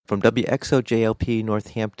From WXOJLP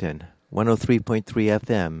Northampton, 103.3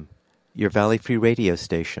 FM, your Valley Free radio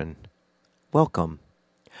station. Welcome.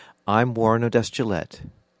 I'm Warren Odess-Gillette,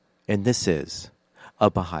 and this is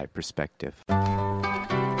A Baha'i Perspective.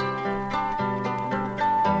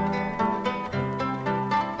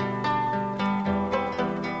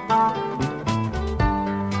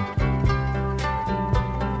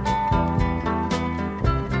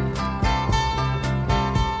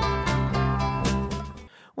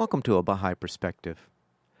 Welcome to A Baha'i Perspective.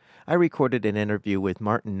 I recorded an interview with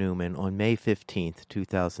Martin Newman on May 15th,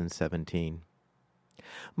 2017.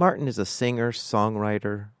 Martin is a singer,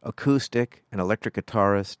 songwriter, acoustic and electric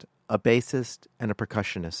guitarist, a bassist, and a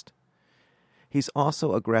percussionist. He's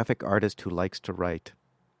also a graphic artist who likes to write.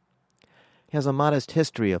 He has a modest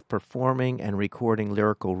history of performing and recording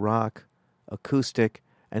lyrical rock, acoustic,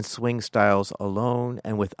 and swing styles alone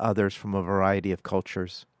and with others from a variety of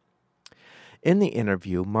cultures. In the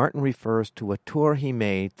interview, Martin refers to a tour he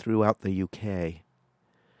made throughout the UK.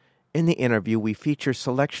 In the interview, we feature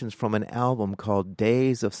selections from an album called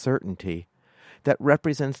Days of Certainty that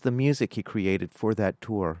represents the music he created for that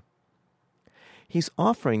tour. He's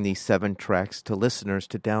offering these 7 tracks to listeners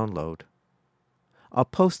to download. I'll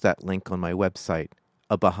post that link on my website,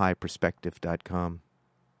 abahaiperspective.com.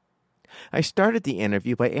 I started the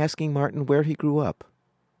interview by asking Martin where he grew up.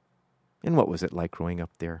 And what was it like growing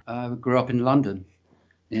up there? I grew up in London,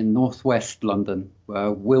 in northwest London,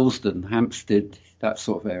 Willesden, Hampstead, that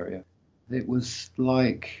sort of area. It was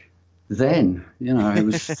like then, it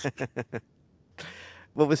was...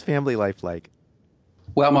 What was family life like?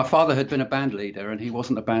 Well, my father had been a band leader, and he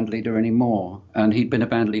wasn't a band leader anymore. And he'd been a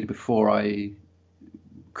band leader before I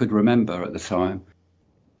could remember at the time.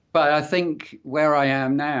 But I think where I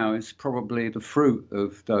am now is probably the fruit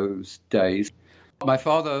of those days. My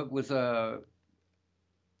father was a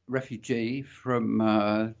refugee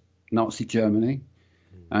from Nazi Germany,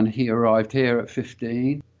 and he arrived here at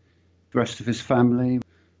 15. The rest of his family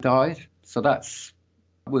died. So that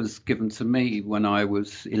was given to me when I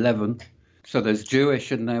was 11. So there's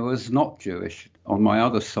Jewish and there was not Jewish. On my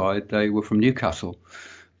other side, they were from Newcastle.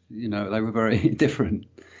 They were very different.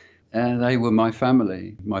 And they were my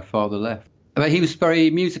family. My father left. But he was very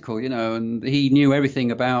musical, and he knew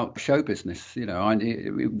everything about show business.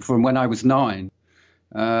 From when I was 9,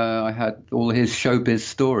 I had all his showbiz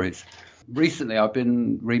stories. Recently, I've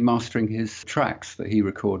been remastering his tracks that he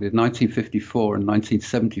recorded, 1954 and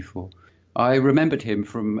 1974. I remembered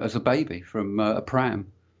him as a baby from a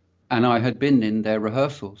pram, and I had been in their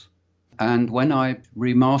rehearsals. And when I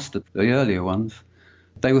remastered the earlier ones,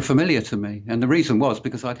 they were familiar to me. And the reason was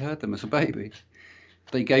because I'd heard them as a baby.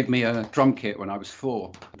 They gave me a drum kit when I was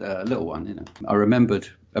 4, a little one, I remembered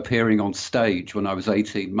appearing on stage when I was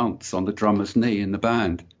 18 months on the drummer's knee in the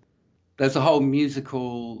band. There's a whole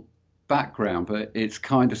musical background, but it's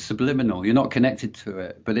kind of subliminal. You're not connected to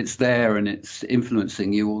it, but it's there and it's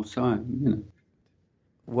influencing you all the time,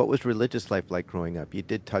 What was religious life like growing up? You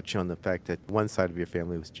did touch on the fact that one side of your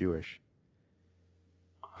family was Jewish.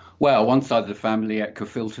 Well, one side of the family ate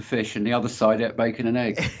gefilte fish and the other side ate bacon and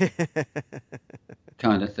eggs.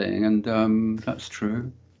 Kind of thing, and that's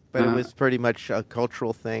true. But it was pretty much a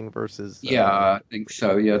cultural thing versus... Yeah, I think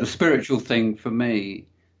so, yeah. The spiritual thing for me,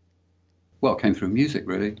 came through music,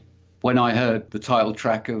 really. When I heard the title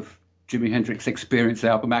track of Jimi Hendrix's Experience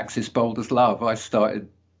album, Axis Bold as Love, I started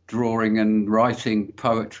drawing and writing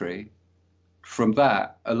poetry from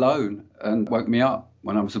that alone, and woke me up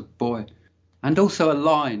when I was a boy. And also a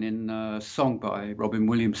line in a song by Robin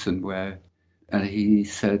Williamson where he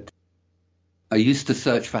said, I used to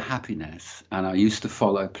search for happiness and I used to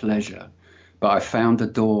follow pleasure, but I found a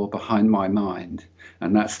door behind my mind,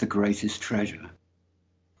 and that's the greatest treasure.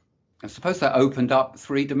 I suppose that opened up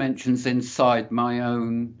 3 dimensions inside my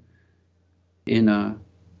own inner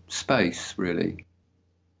space, really,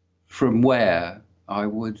 from where I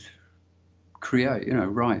would create,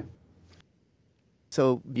 write.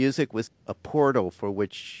 So music was a portal for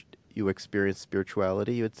which you experienced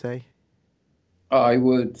spirituality, you would say? I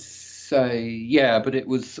would say, yeah, but it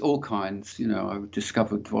was all kinds. I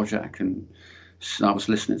discovered Dvorak, and I was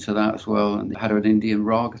listening to that as well, and had an Indian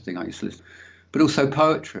raga thing I used to listen. But also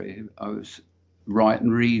poetry. I was write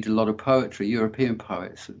and read a lot of poetry, European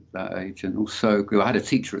poets at that age, and also I had a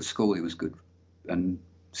teacher at school who was good and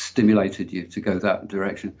stimulated you to go that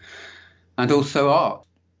direction. And also art.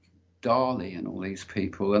 Dali and all these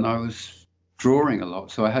people, and I was drawing a lot,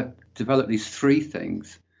 so I had developed these 3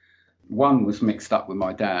 things. One was mixed up with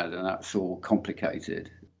my dad, and that's all complicated.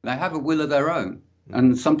 They have a will of their own,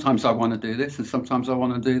 and sometimes I want to do this and sometimes I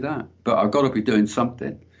want to do that, but I've got to be doing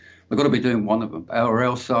something. I've got to be doing one of them, or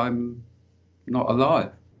else I'm not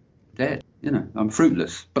alive. I'm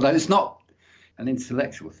fruitless. But it's not an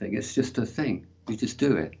intellectual thing. It's just a thing. You just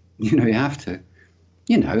do it. You have to.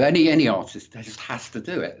 Any artist just has to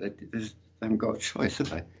do it. They haven't got a choice, have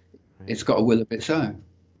they? Right. It's got a will of its own.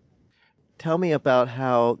 Tell me about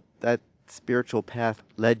how that spiritual path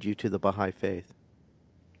led you to the Baha'i faith.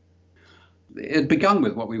 It had begun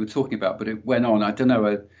with what we were talking about, but it went on. I don't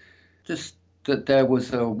know, just that there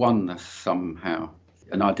was a oneness somehow,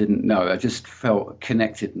 and I didn't know. I just felt a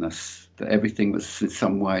connectedness, that everything was in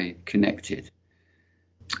some way connected.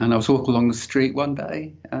 And I was walking along the street one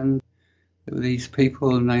day, and there were these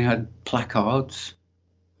people, and they had placards,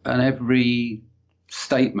 and every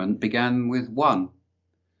statement began with one.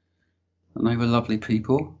 And they were lovely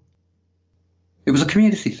people. It was a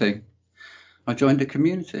community thing. I joined a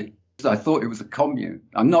community. I thought it was a commune.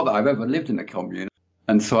 Not that I've ever lived in a commune.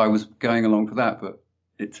 And so I was going along for that, but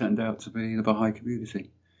it turned out to be the Baha'i community.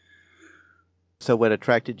 So what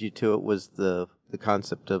attracted you to it was the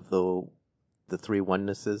concept of the three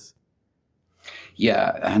onenesses? Yeah,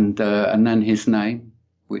 and then his name,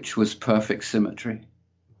 which was perfect symmetry.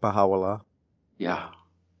 Baha'u'llah. Yeah,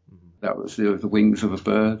 that was the wings of a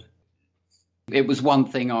bird. It was one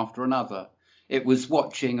thing after another. It was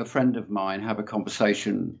watching a friend of mine have a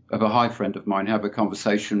conversation, a Baha'i friend of mine have a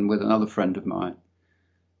conversation with another friend of mine.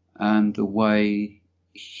 And the way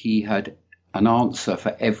he had an answer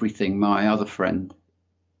for everything my other friend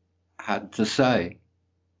had to say.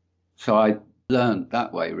 So I learned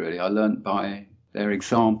that way, really. I learned by their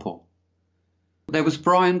example. There was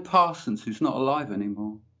Brian Parsons, who's not alive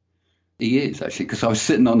anymore. He is, actually, because I was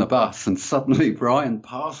sitting on the bus and suddenly Brian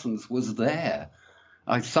Parsons was there.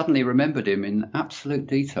 I suddenly remembered him in absolute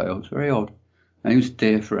detail. It was very odd. And he was a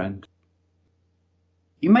dear friend.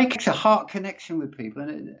 You make a heart connection with people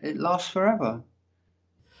and it lasts forever.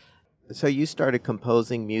 So you started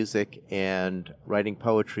composing music and writing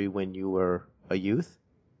poetry when you were a youth?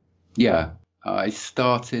 Yeah. I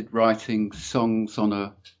started writing songs on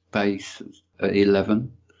a bass at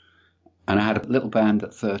 11. And I had a little band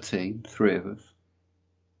at 13, 3 of us.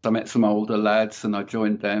 I met some older lads and I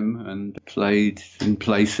joined them and played in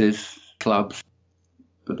places, clubs.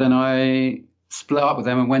 But then I split up with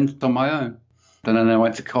them and went on my own. And then I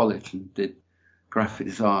went to college and did graphic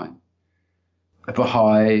design. A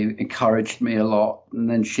Baha'i encouraged me a lot, and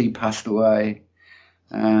then she passed away.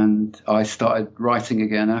 And I started writing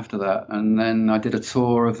again after that. And then I did a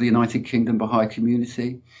tour of the United Kingdom Baha'i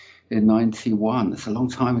community in 91. It's a long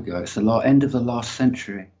time ago. It's the end of the last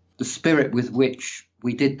century. The spirit with which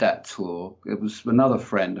we did that tour, it was another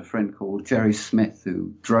friend, a friend called Jerry Smith,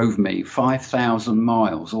 who drove me 5,000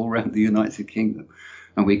 miles all around the United Kingdom.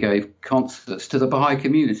 And we gave concerts to the Baha'i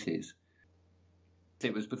communities.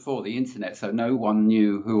 It was before the internet, so no one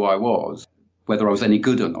knew who I was, whether I was any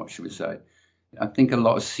good or not, should we say. I think a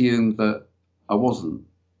lot assumed that I wasn't.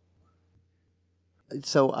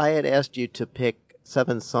 So I had asked you to pick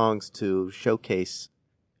 7 songs to showcase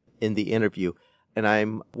in the interview, and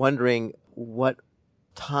I'm wondering what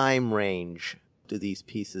time range do these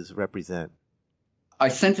pieces represent? I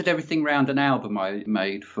centered everything around an album I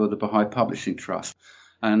made for the Baha'i Publishing Trust,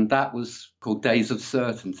 and that was called Days of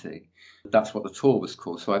Certainty. That's what the tour was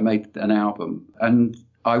called. So I made an album, and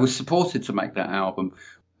I was supported to make that album,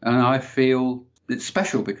 and I feel it's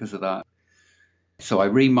special because of that. So I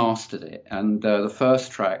remastered it, and the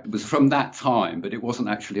first track was from that time, but it wasn't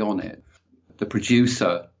actually on it. The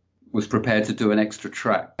producer was prepared to do an extra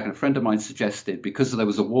track, and a friend of mine suggested, because there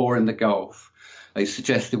was a war in the Gulf, they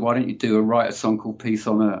suggested, why don't you write a song called Peace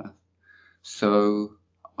on Earth? So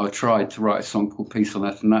I tried to write a song called Peace on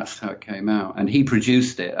Earth, and that's how it came out. And he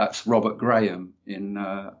produced it. That's Robert Graham in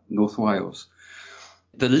North Wales.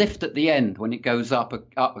 The lift at the end, when it goes up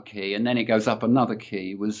a key and then it goes up another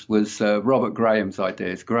key, was Robert Graham's idea.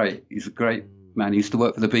 It's great. He's a great man. He used to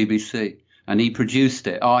work for the BBC, and he produced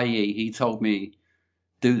it, i.e. he told me,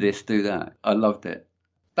 do this, do that. I loved it.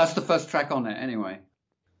 That's the first track on it anyway.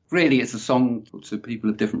 Really, it's a song to people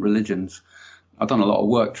of different religions. I've done a lot of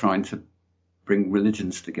work trying to bring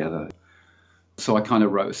religions together. So I kind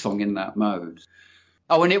of wrote a song in that mode.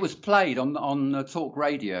 Oh, and it was played on talk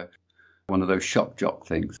radio, one of those shock jock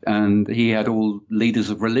things. And he had all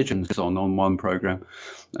leaders of religions on one program,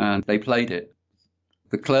 and they played it.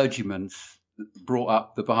 The clergyman brought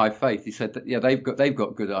up the Baha'i faith. He said that, yeah, they've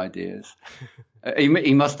got good ideas.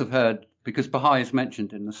 He must have heard, because Baha'i is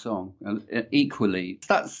mentioned in the song equally.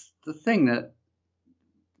 That's the thing, that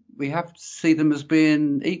we have to see them as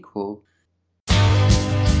being equal.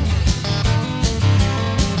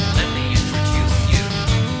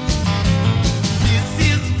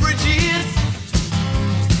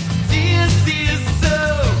 This is so.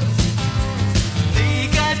 They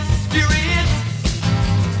got spirit.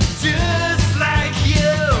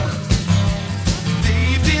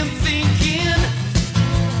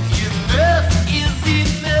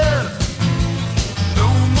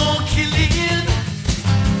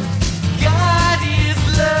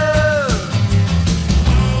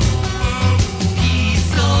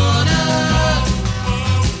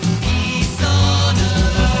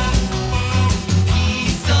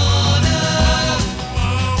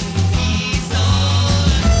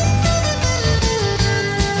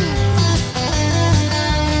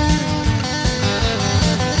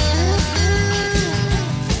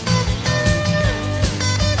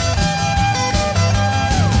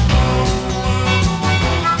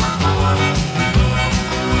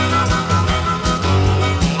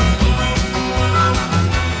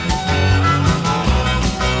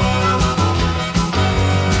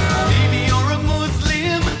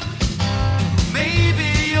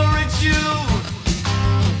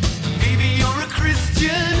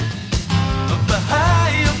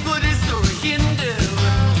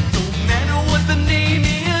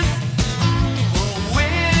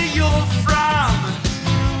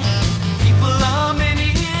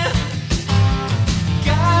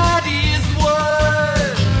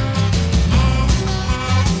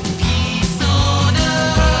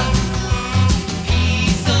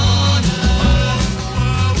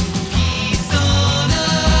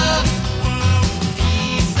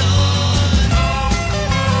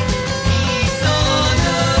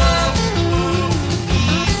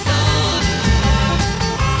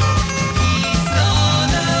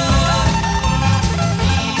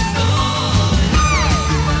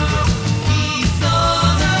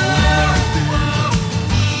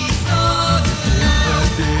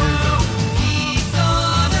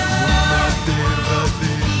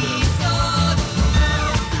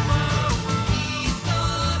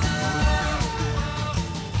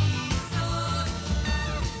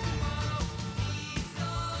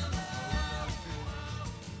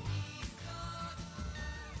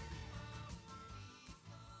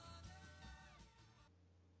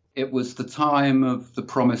 it was the time of the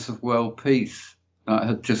Promise of World Peace that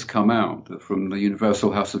had just come out from the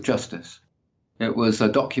Universal House of Justice. It was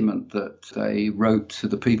a document that they wrote to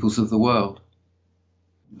the peoples of the world,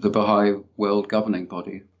 the Baha'i world governing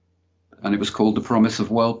body, and it was called the Promise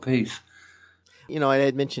of World Peace. You know, I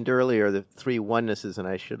had mentioned earlier the three onenesses, and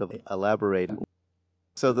I should have elaborated.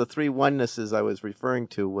 So the three onenesses I was referring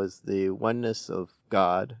to was the oneness of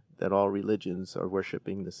God, that all religions are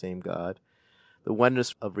worshiping the same God. The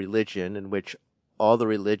oneness of religion, in which all the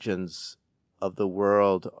religions of the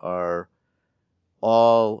world are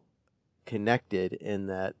all connected in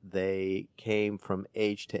that they came from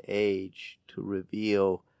age to age to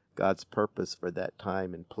reveal God's purpose for that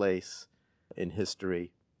time and place in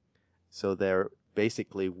history. So they're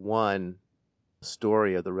basically one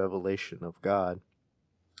story of the revelation of God.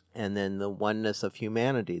 And then the oneness of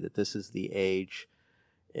humanity, that this is the age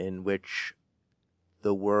in which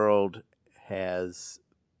the world has,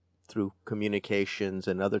 through communications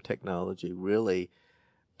and other technology, really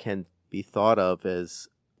can be thought of as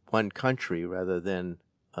one country rather than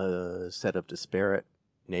a set of disparate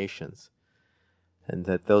nations. And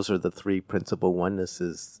that those are the three principal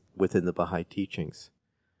onenesses within the Baha'i teachings.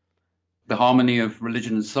 The harmony of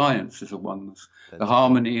religion and science is a oneness. The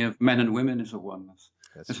harmony of men and women is a oneness.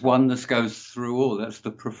 This oneness goes through all. That's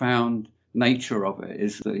the profound nature of it,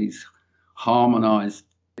 is that he's harmonized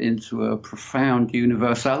into a profound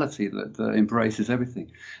universality that embraces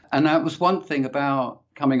everything. And that was one thing about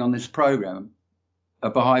coming on this program, a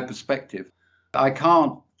Baha'i perspective. I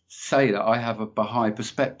can't say that I have a Baha'i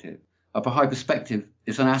perspective. A Baha'i perspective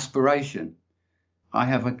is an aspiration. I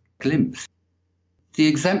have a glimpse. The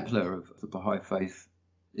exemplar of the Baha'i faith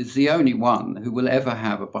is the only one who will ever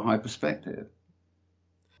have a Baha'i perspective.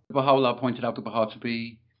 Baha'u'llah pointed out the Baha'i to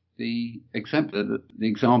be the exemplar, the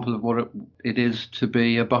example of what it is to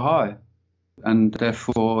be a Baha'i. And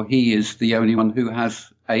therefore, he is the only one who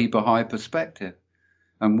has a Baha'i perspective.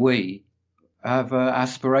 And we have an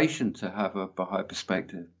aspiration to have a Baha'i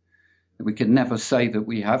perspective. We can never say that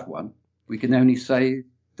we have one. We can only say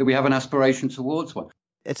that we have an aspiration towards one.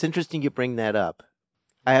 It's interesting you bring that up.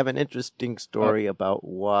 I have an interesting story about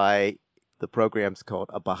why the program's called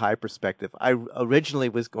A Baha'i Perspective. I originally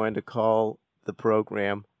was going to call the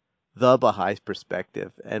program The Baha'i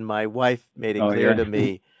Perspective, and my wife made it clear to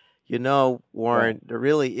me, you know, Warren, there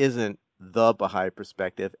really isn't the Baha'i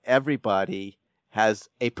perspective. Everybody has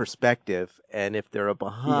a perspective, and if they're a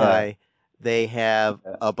Baha'i, they have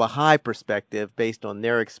a Baha'i perspective based on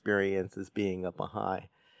their experience as being a Baha'i.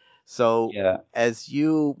 So as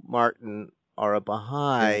you, Martin, are a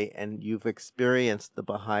Baha'i and you've experienced the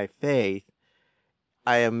Baha'i faith,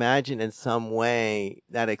 I imagine in some way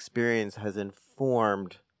that experience has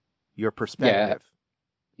informed your perspective.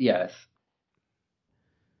 Yes.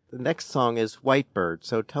 The next song is Whitebird.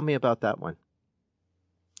 So tell me about that one.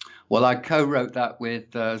 Well, I co-wrote that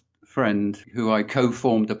with a friend who I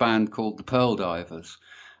co-formed a band called the Pearl Divers.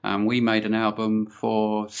 And we made an album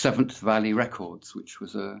for Seventh Valley Records, which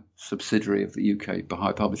was a subsidiary of the UK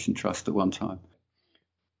Baha'i Publishing Trust at one time.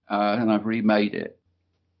 And I've remade it.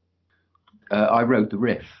 I wrote the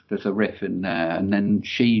riff. There's a riff in there. And then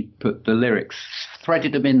she put the lyrics,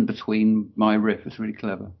 threaded them in between my riff. It's really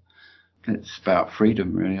clever. It's about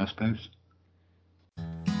freedom, really, I suppose.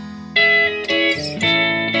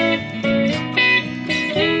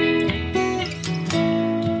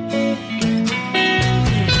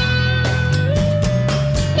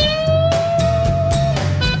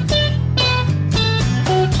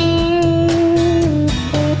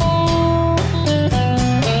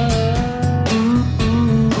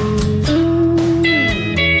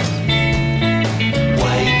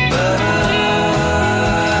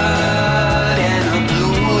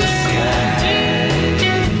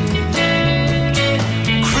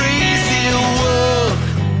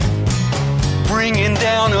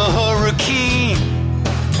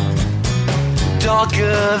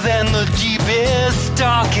 Darker than the deepest,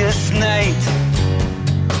 darkest night.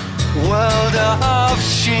 World of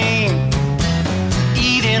shame,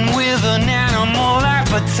 eating with an animal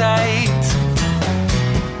appetite.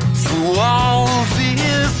 Through all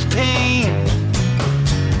this pain,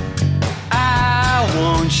 I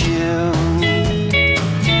want you.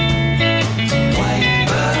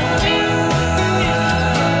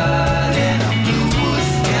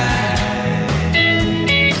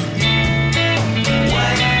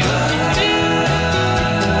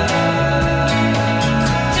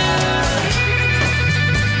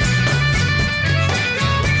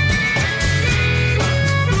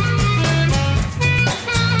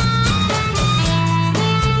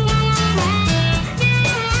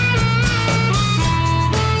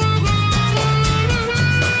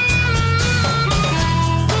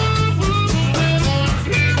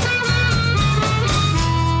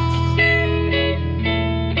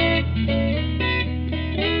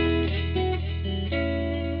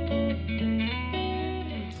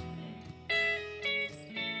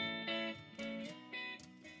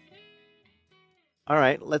 All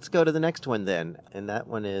right, let's go to the next one then, and that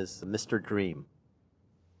one is Mr. Dream.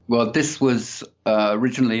 Well, this was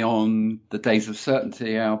originally on the Days of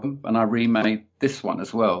Certainty album, and I remade this one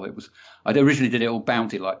as well. I originally did it all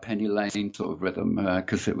bounty, like Penny Lane sort of rhythm,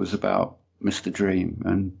 because it was about Mr. Dream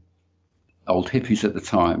and old hippies at the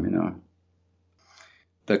time, you know.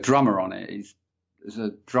 The drummer on it is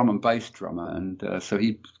a drum and bass drummer, and so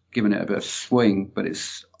he's given it a bit of swing, but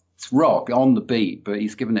it's rock on the beat, but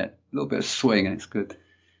he's given it a little bit of swing, and it's good.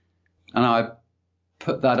 And I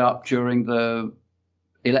put that up during the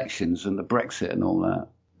elections and the Brexit and all that.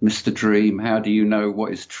 Mr. Dream, how do you know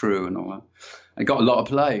what is true and all that. It got a lot of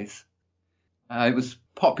plays. It was a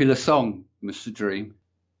popular song, Mr. Dream.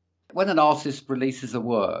 When an artist releases a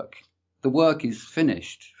work, the work is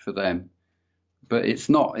finished for them, but it's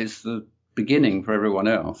not. It's the beginning for everyone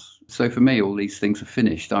else. So for me, all these things are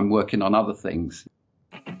finished. I'm working on other things.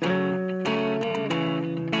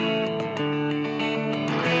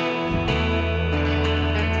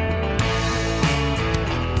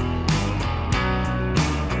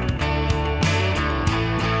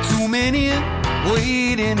 Too many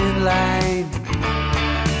waiting in line.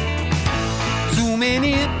 Too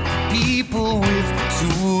many people with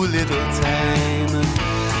too little time.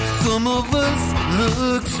 Some of us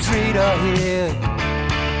look straight ahead.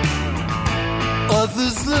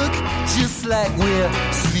 Others look just like we're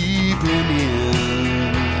sleeping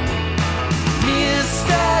in.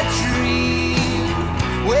 Mr. Dream,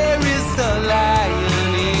 where is the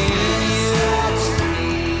lion in you?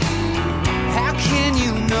 How can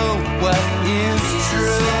you know what is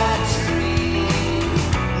true?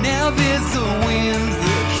 Now there's a wind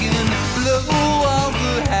that can blow all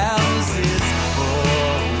the houses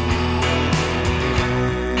away.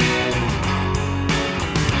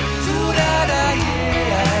 Do-da-da, yeah,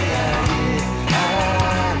 yeah, yeah,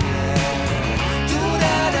 yeah.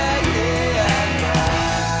 Do-da-da, yeah, yeah.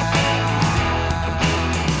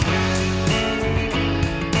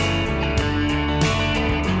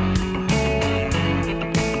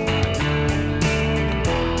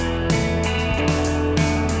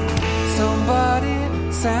 Somebody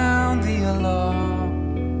sound the alarm.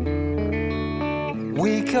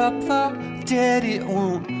 Wake up the dead, it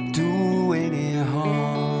won't do any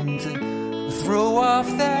harm to throw off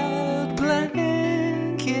that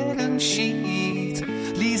blanket and sheet.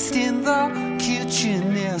 At least in the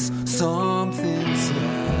kitchen there's something to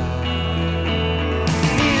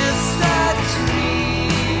Mr.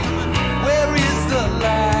 Dream, where is the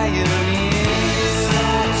lion in you?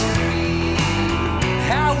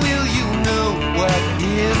 How will you know what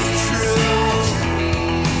is true?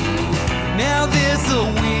 Now there's a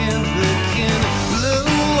wind that can blow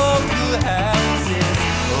all the houses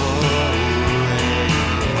away.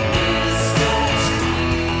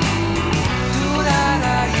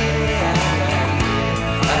 Do-da-da, yeah,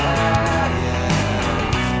 yeah.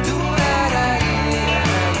 Do-da-da, yeah,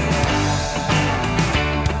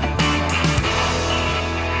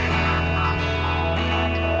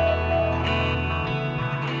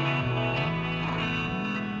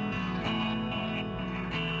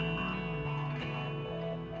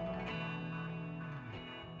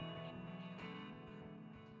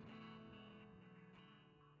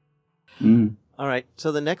 All right,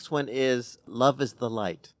 so the next one is Love is the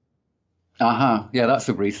Light. Yeah, that's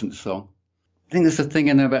a recent song. I think there's a thing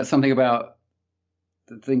in there about something about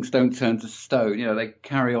that things don't turn to stone. You know, they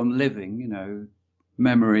carry on living, you know,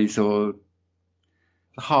 memories or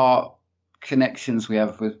the heart connections we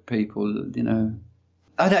have with people, you know.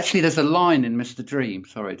 And actually, there's a line in Mr. Dream,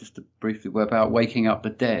 sorry, just to briefly word about waking up the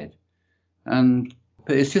dead. But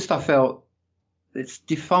it's just, I felt it's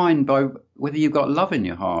defined by whether you've got love in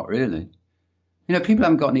your heart, really. You know, people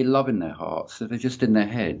haven't got any love in their hearts, so they're just in their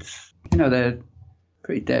heads. You know, they're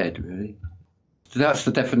pretty dead, really. So that's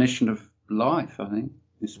the definition of life, I think.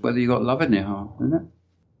 It's whether you've got love in your heart, isn't it?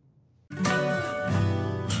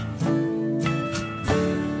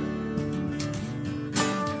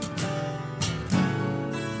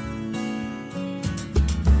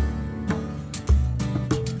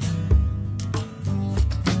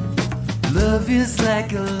 Love is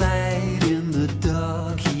like a light in the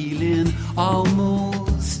dark, healing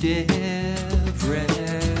almost everything.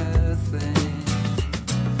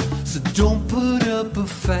 So don't put up a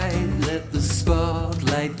fight, let the spark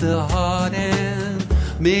light the heart and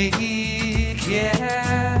make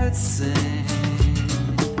it sing.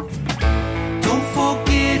 Don't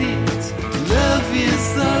forget it, love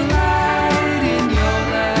is the light in your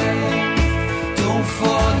life. Don't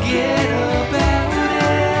forget about it.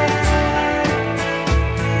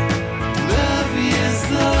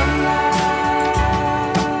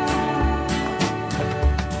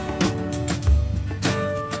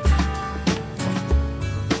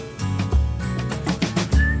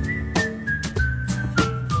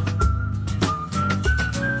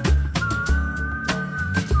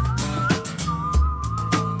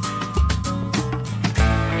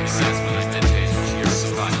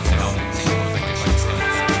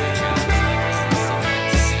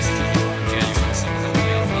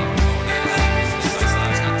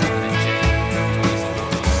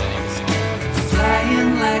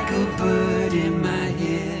 bird in my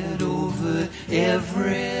head over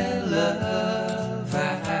every love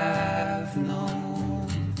I've known.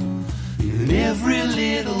 And every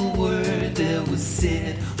little word that was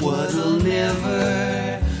said, what'll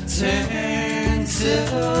never turn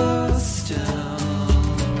to stone.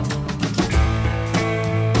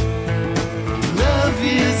 Love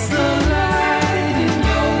is the light in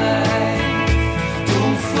your life.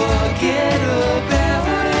 Don't forget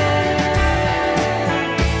about it.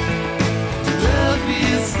 Love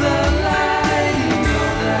is the light in your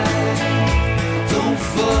life. Don't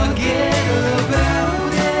forget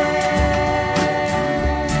about it.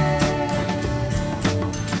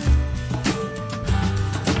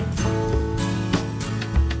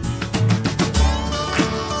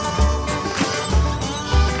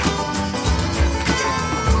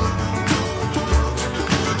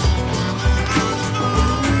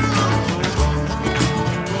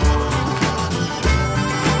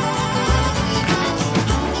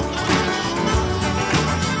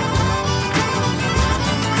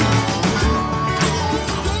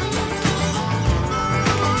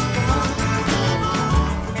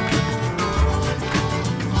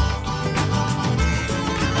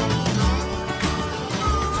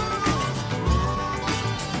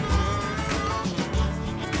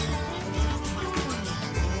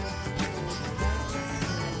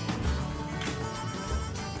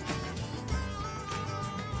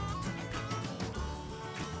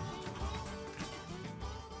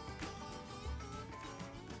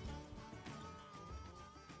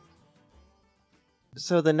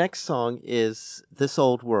 So the next song is This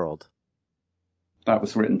Old World. That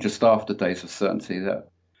was written just after Days of Certainty. That a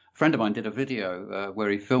friend of mine did a video where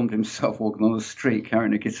he filmed himself walking on the street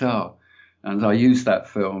carrying a guitar. And I used that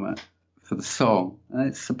film for the song. And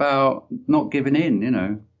it's about not giving in, you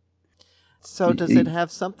know. So does it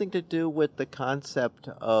have something to do with the concept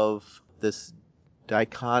of this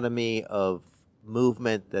dichotomy of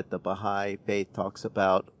movement that the Baha'i faith talks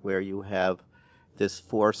about, where you have this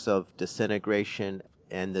force of disintegration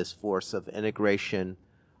and this force of integration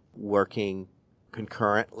working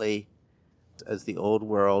concurrently as the old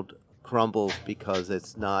world crumbles because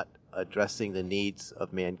it's not addressing the needs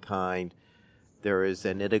of mankind? There is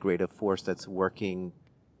an integrative force that's working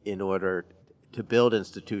in order to build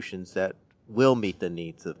institutions that will meet the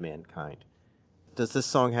needs of mankind. Does this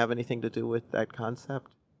song have anything to do with that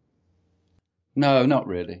concept? No, not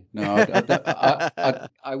really. No,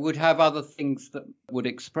 I would have other things that would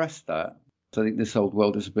express that. So I think This Old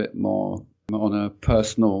World is a bit more on a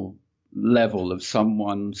personal level of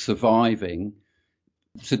someone surviving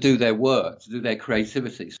to do their work, to do their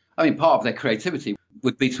creativity. I mean, part of their creativity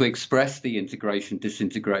would be to express the integration,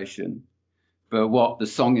 disintegration. But what the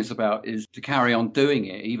song is about is to carry on doing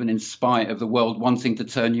it, even in spite of the world wanting to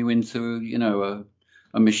turn you into, you know,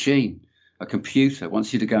 a machine, a computer,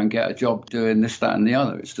 wants you to go and get a job doing this, that, and the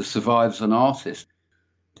other. It's to survive as an artist.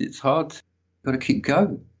 It's hard. You've got to keep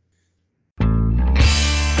going.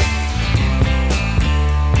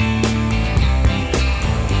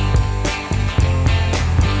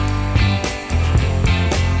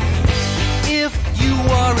 If you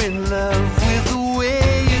are in love with the way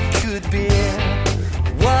it could be,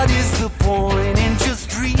 what is the point in just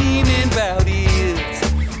dreaming about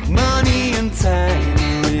it? Money and time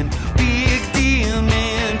and big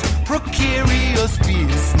demand, precarious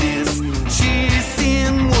business,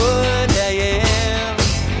 chasing what I am.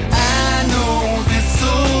 I know this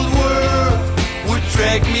old world would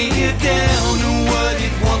drag me down to what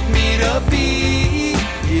it want me to be.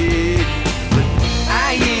 Yeah, but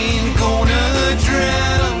I ain't gonna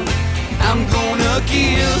drown. I'm gonna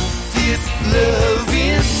give this love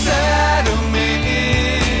inside of me.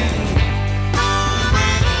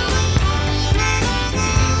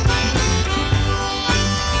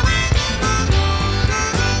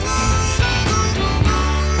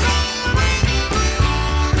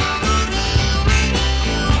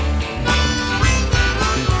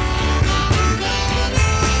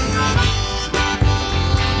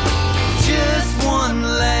 Just one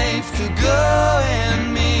life to go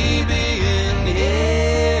and maybe in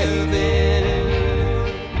heaven.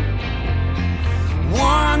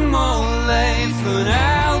 One more life and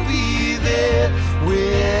I'll be there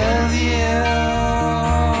with you.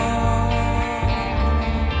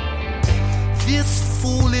 This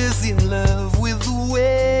fool is in love with the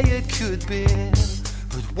way it could be,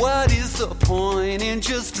 but what is the point in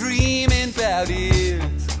just dreaming about it?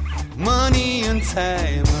 Money and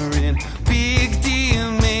time are in big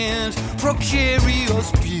demand,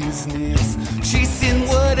 precarious business, chasing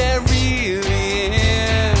what I really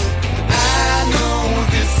am. I know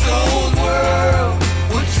this old world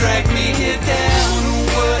would drag me down to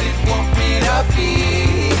what it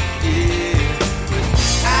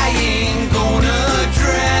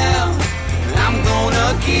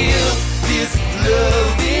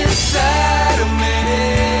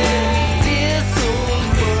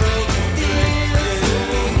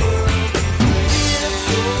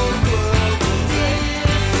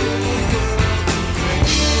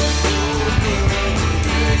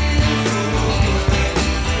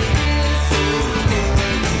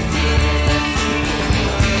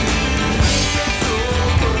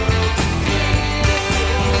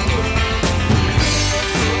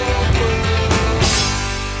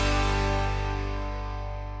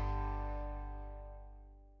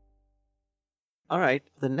right.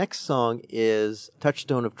 The next song is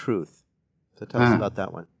Touchstone of Truth. So tell us about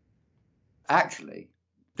that one. Actually,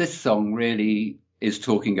 this song really is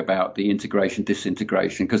talking about the integration,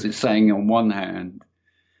 disintegration, because it's saying on one hand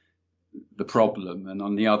the problem and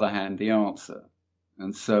on the other hand the answer.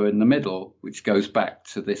 And so in the middle, which goes back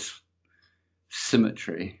to this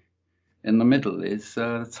symmetry, in the middle is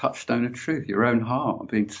the touchstone of truth, your own heart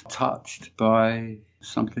being touched by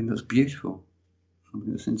something that's beautiful,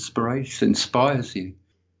 something that's inspires you.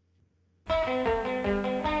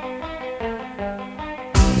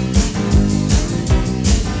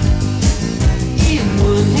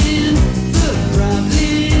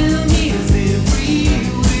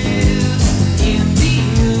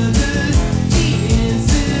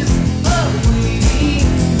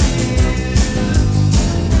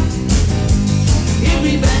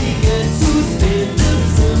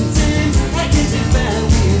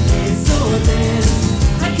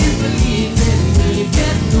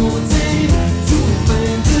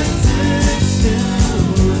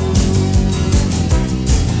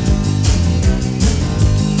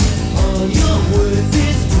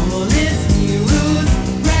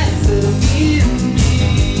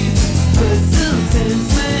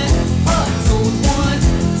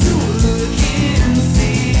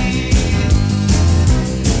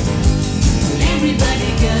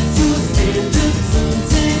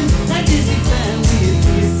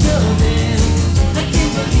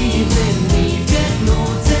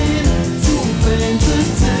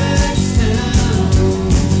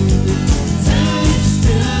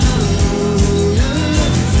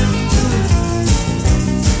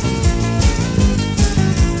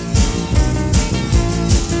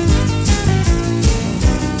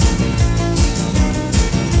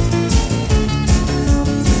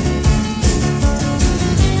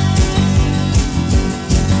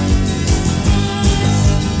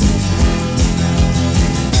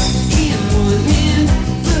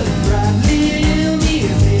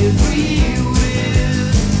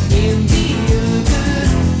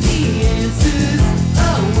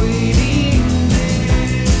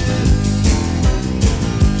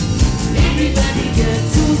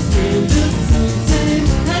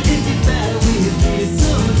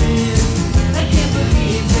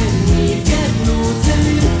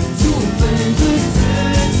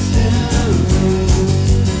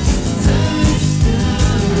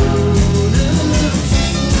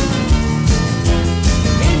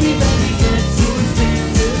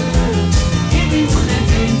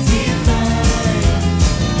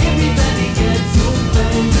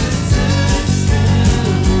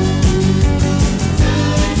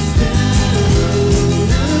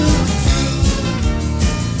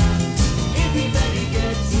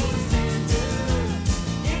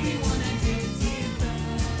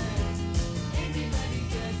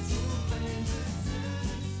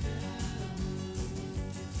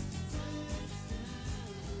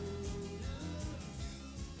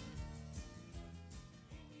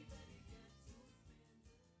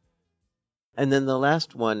 And then the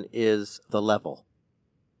last one is The Level.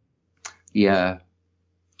 Yeah.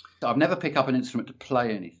 I've never picked up an instrument to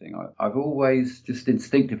play anything. I've always just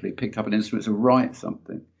instinctively picked up an instrument to write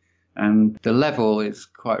something. And The Level is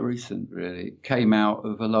quite recent, really. It came out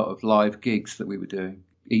of a lot of live gigs that we were doing.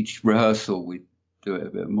 Each rehearsal, we'd do it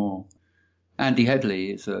a bit more. Andy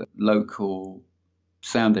Headley is a local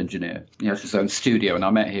sound engineer. He has his own studio, and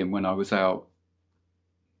I met him when I was out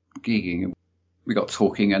gigging. We got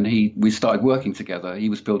talking, and we started working together. He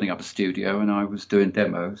was building up a studio, and I was doing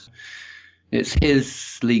demos. It's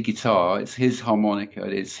his lead guitar, it's his harmonica,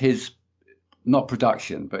 it's his, not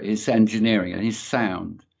production, but his engineering and his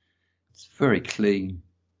sound. It's very clean.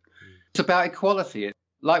 It's about equality,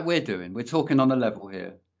 like we're doing. We're talking on a level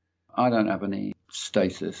here. I don't have any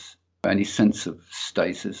status, any sense of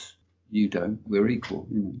status. You don't. We're equal.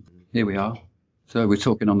 You know. Here we are. So we're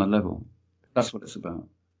talking on a level. That's what it's about.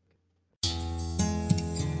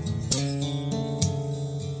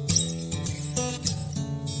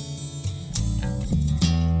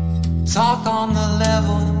 Talk on the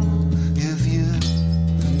level if you've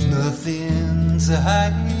nothing to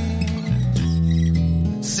hide.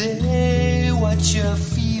 Say what you're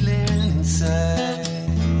feeling inside.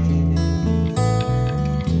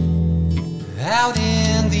 Out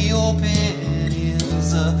in the open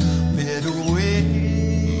is a better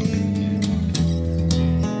way.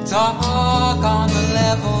 Talk on the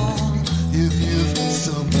level if you've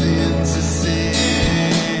something to say.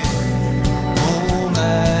 Oh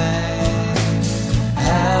my,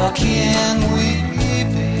 how can we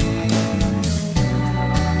be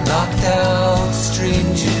locked out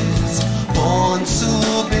strangers born to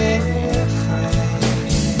be free?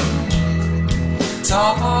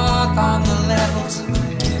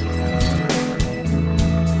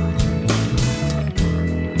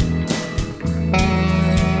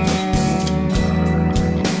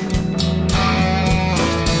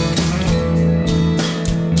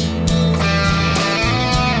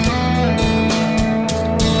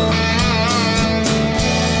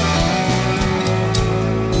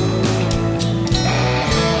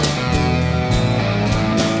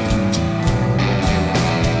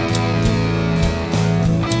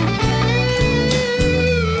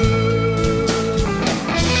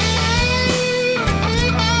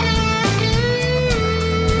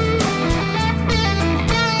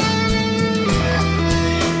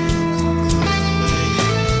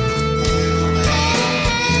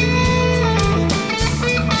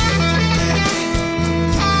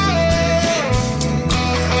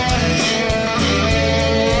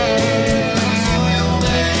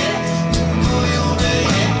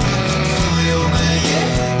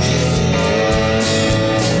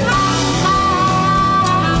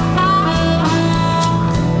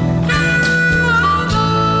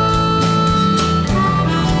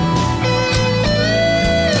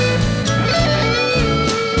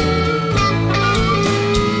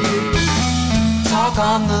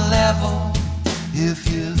 level if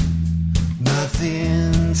you've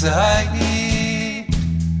nothing to hide.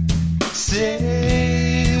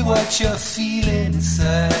 Say what you're feeling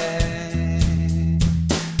inside.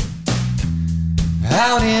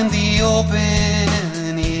 Out in the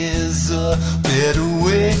open is a better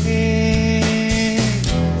way.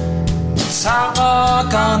 Talk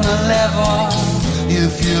on the level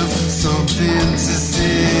if you've something to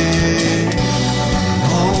say.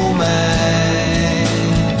 Oh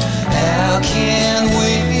man, how can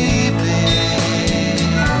we be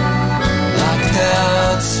locked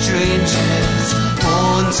out strangers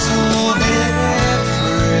born to be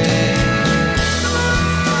free?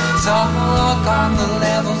 Talk on the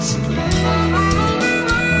level to me.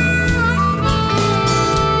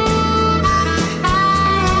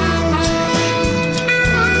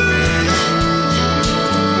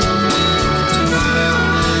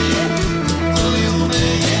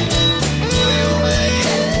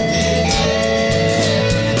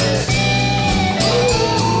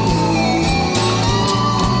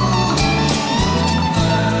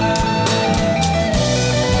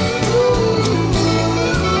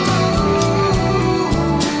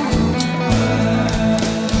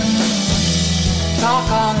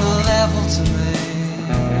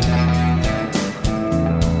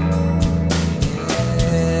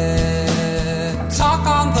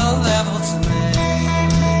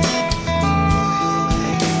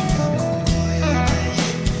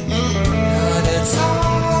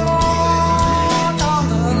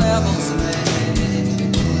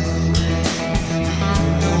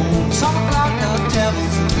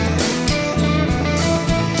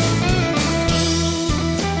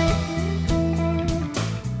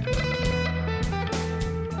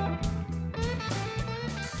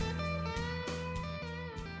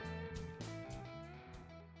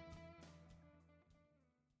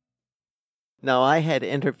 Now, I had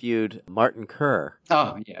interviewed Martin Kerr.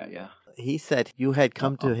 Oh, yeah. He said you had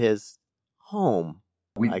come to his home,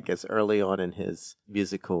 We- I guess, early on in his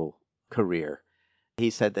musical career.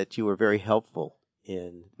 He said that you were very helpful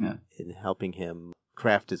in helping him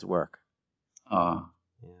craft his work. Oh,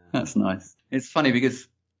 Yeah. that's nice. It's funny because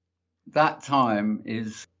that time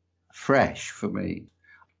is fresh for me.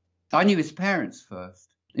 I knew his parents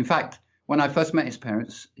first. In fact, when I first met his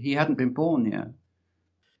parents, he hadn't been born yet.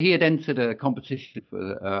 He had entered a competition for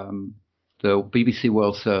the BBC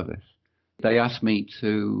World Service. They asked me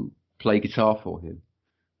to play guitar for him.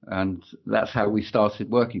 And that's how we started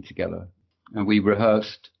working together. And we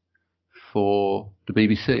rehearsed for the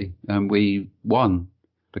BBC and we won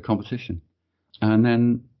the competition. And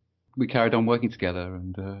then we carried on working together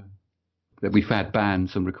and we've had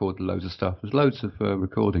bands and recorded loads of stuff. There's loads of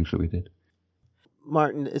recordings that we did.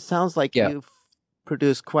 Martin, it sounds like you've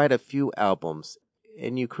produced quite a few albums,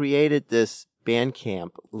 and you created this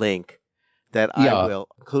Bandcamp link that I will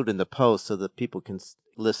include in the post so that people can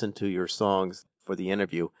listen to your songs for the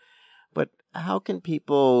interview. But how can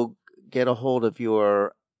people get a hold of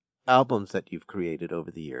your albums that you've created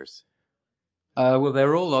over the years? Well,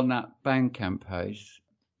 they're all on that Bandcamp page.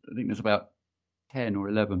 I think there's about 10 or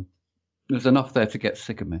 11. There's enough there to get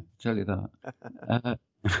sick of me, I'll tell you that.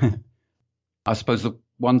 I suppose the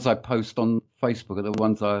ones I post on Facebook are the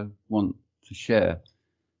ones I want to share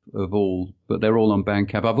of all, but they're all on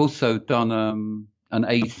Bandcamp. I've also done an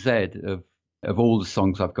A to Z of all the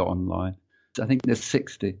songs I've got online. I think there's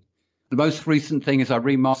 60. The most recent thing is I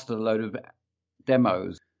remastered a load of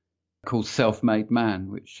demos called Self-Made Man,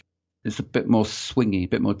 which is a bit more swingy, a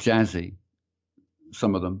bit more jazzy,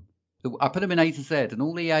 some of them. I put them in A to Z, and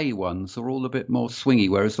all the A ones are all a bit more swingy,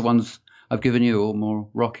 whereas the ones I've given you are all more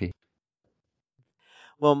rocky.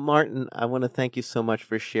 Well, Martin, I want to thank you so much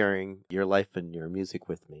for sharing your life and your music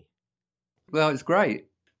with me. Well, it's great.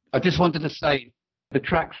 I just wanted to say the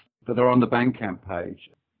tracks that are on the Bandcamp page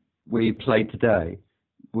we played today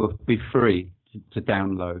will be free to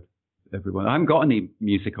download, everyone. I haven't got any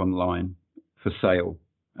music online for sale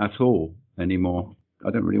at all anymore.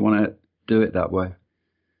 I don't really want to do it that way.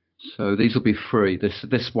 So these will be free.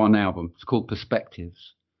 This one album, it's called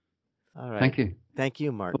Perspectives. All right. Thank you. Thank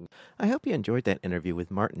you, Martin. I hope you enjoyed that interview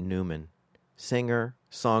with Martin Newman, singer,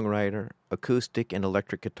 songwriter, acoustic and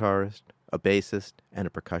electric guitarist, a bassist, and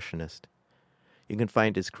a percussionist. You can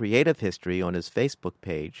find his creative history on his Facebook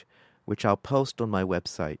page, which I'll post on my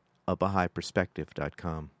website,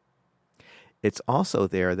 abahaiperspective.com. It's also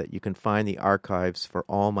there that you can find the archives for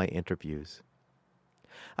all my interviews.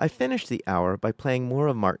 I finished the hour by playing more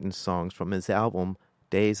of Martin's songs from his album,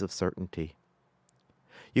 Days of Certainty.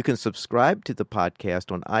 You can subscribe to the podcast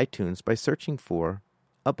on iTunes by searching for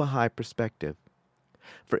A Baha'i Perspective.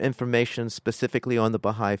 For information specifically on the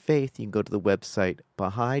Baha'i Faith, you can go to the website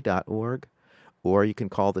baha'i.org, or you can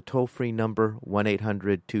call the toll-free number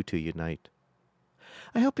 1-800-22-UNITE.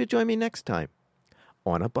 I hope you'll join me next time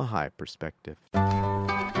on A Baha'i Perspective.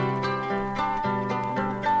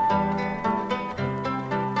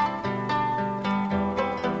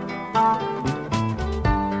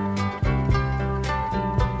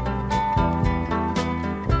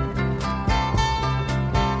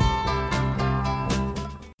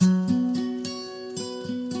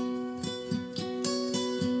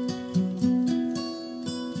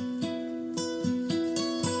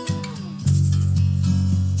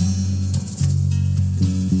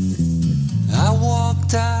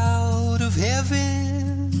 Out of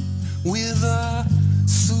heaven with a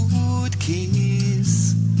suitcase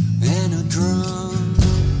and a drum,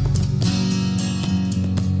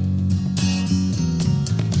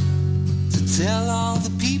 to tell all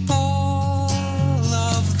the people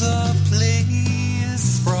of the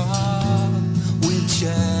place from which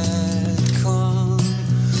I'd come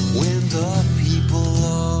when the people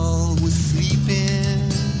all were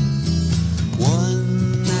sleeping. One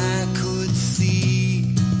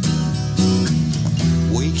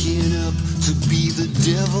waking up to be the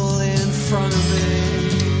devil in front of me.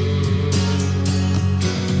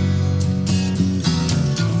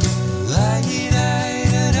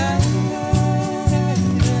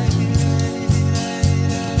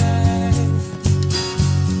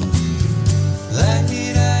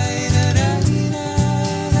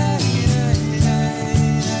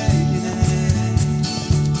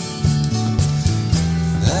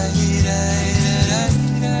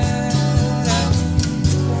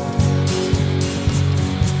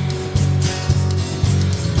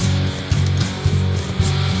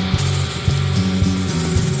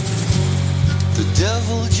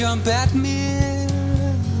 Jump at me,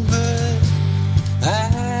 but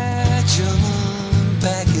I jump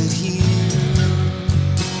back at him.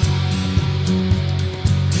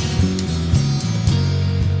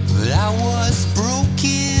 But I was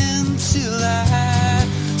broken till I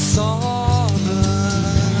saw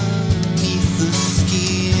beneath the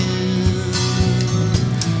skin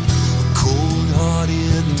a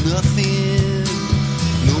cold-hearted nothing,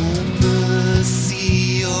 no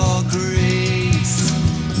mercy or grace.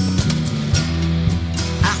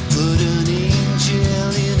 Put an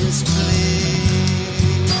angel in his place.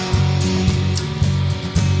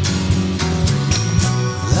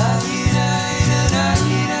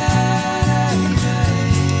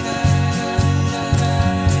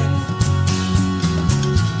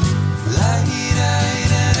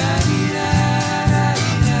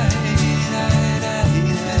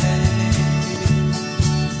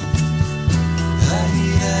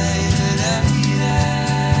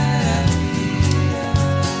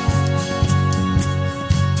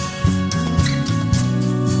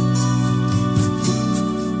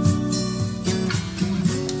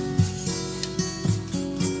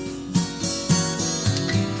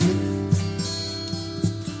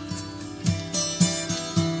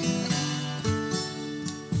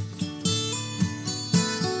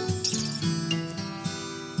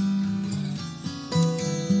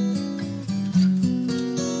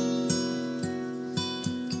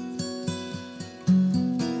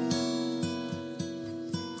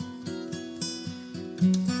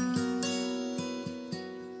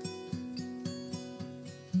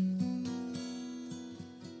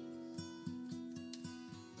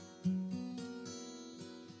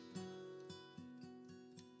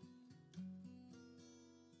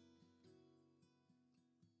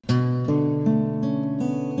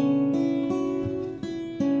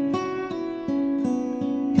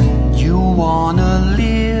 wanna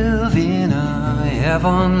live in a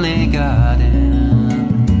heavenly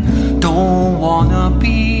garden. Don't wanna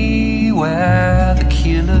be where the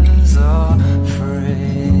killers are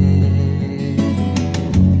afraid.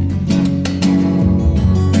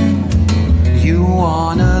 You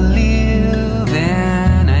wanna live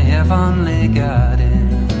in a heavenly garden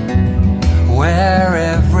where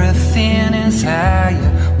everything is how you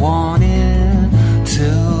want it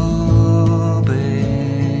to be.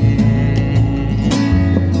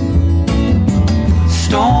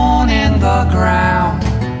 Stone in the ground,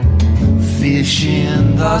 fish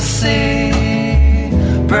in the sea,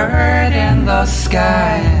 bird in the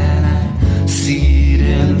sky, and a seed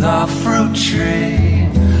in the fruit tree,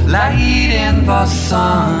 light in the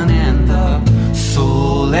sun, and the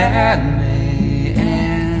soul at me.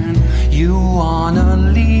 And you wanna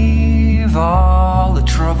leave all the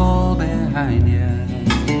trouble behind you.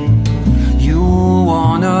 You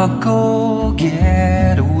wanna go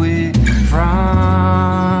get away from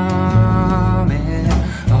it.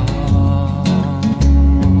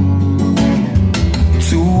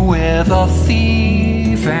 the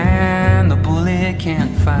thief and the bully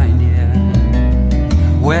can't find you.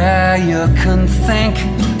 Where you can think,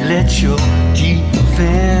 let your defenses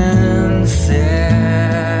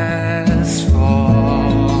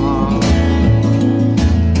fall.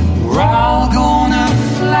 We're all gonna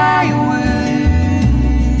fly away,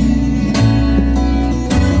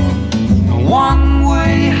 a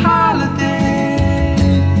one-way holiday.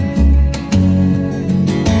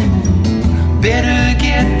 Better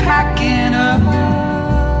get packing up,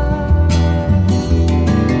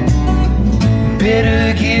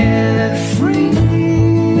 better get free.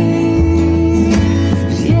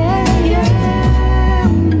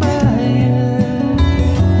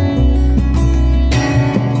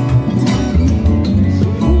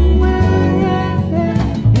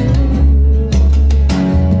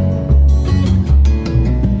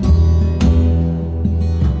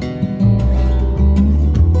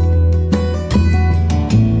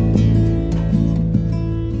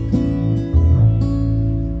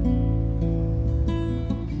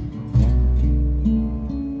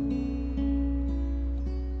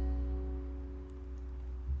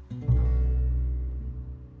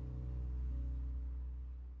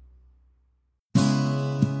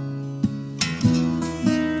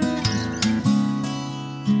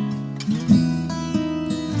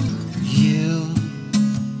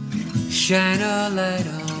 Shine a light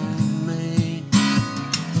on me,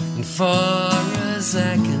 and far as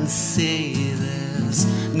I can see, there's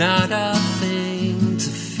not a thing to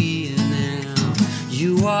fear now.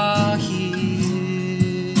 You are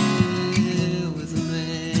here with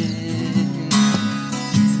me,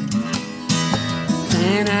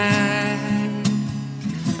 and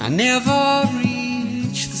I never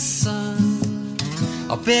reach the sun,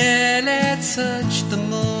 I barely touch the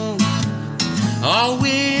moon,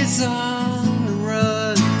 always on the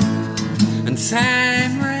run, and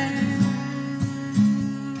time ran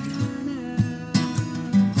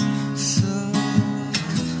so.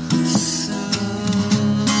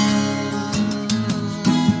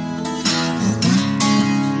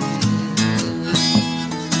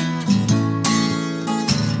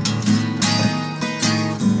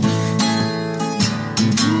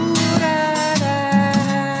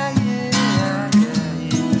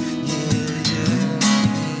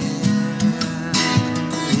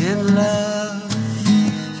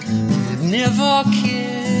 Never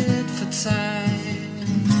cared for time,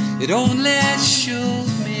 it only showed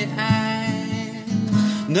me I'm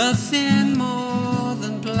nothing more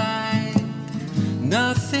than blind,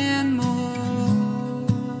 nothing more.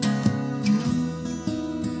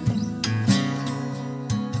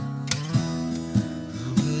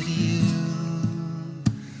 But you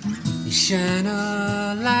shine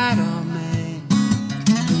a light on me,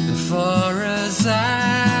 and far as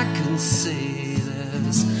I can see,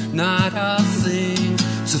 not a thing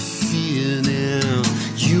to fear now.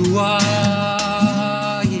 You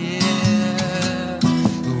are, yeah,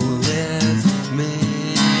 with me.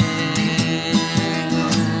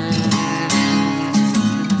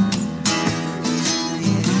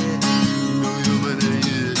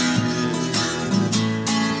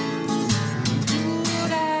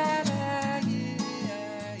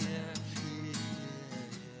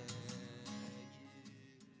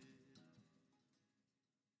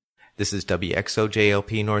 This is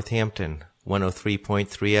WXOJLP Northampton, 103.3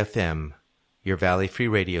 FM, your Valley Free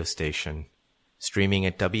Radio station, streaming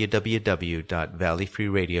at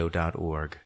www.valleyfreeradio.org.